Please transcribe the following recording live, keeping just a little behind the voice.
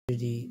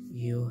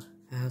Your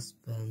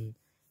husband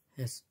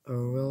has a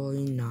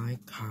really nice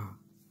car.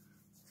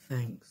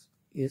 Thanks,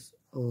 it's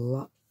a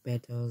lot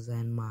better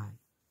than mine.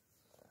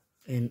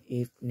 And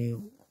if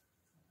new,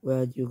 where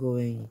are you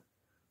going?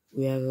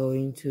 We are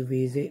going to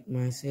visit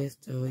my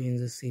sister in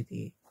the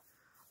city.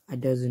 I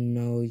doesn't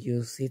know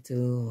you city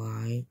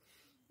life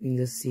in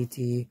the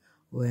city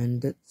when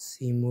did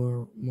see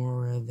more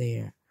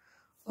there.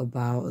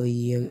 About a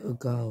year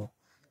ago,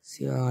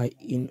 she lied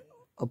in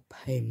a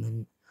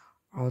payment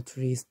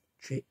artery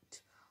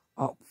street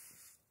up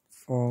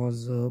for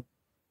the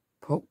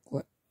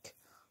public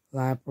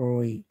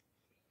library.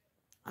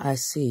 I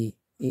see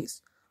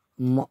it's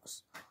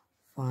almost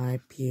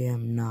 5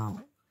 p.m.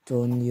 now.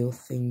 Don't you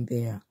think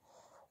there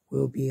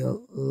will be a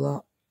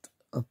lot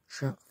of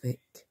traffic?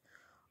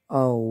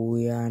 Oh,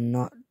 we are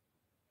not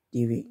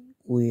leaving.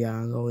 We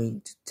are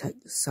going to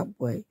take the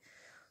subway.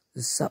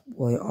 The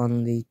subway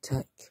only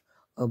takes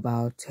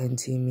about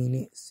 20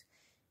 minutes.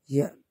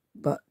 Yeah,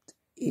 but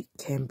it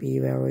can be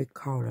very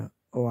crowded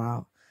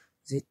around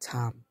this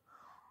time.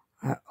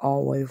 I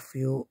always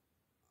feel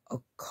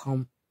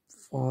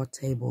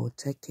comfortable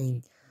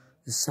taking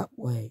the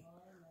subway.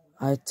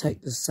 I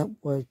take the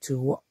subway to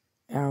work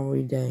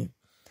every day,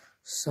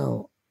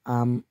 so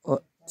I'm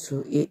up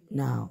to it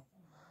now.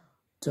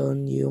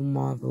 Don't your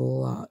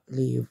mother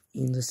live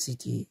in the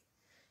city?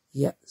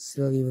 Yes,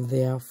 she lived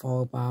there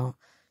for about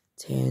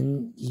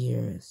 10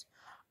 years.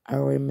 I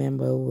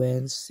remember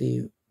when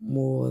she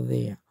moved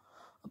there.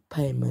 A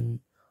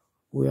payment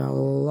were a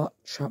lot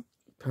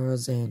cheaper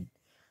then.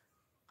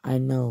 I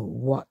know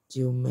what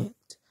you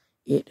meant.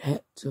 It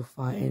had to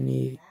find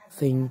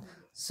anything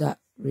that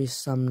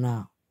some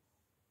now.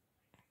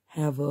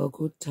 Have a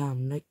good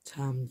time. Next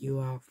time you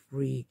are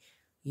free,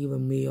 give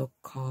me a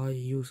call.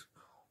 You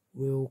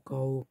will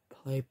go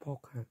play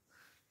poker.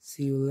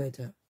 See you later.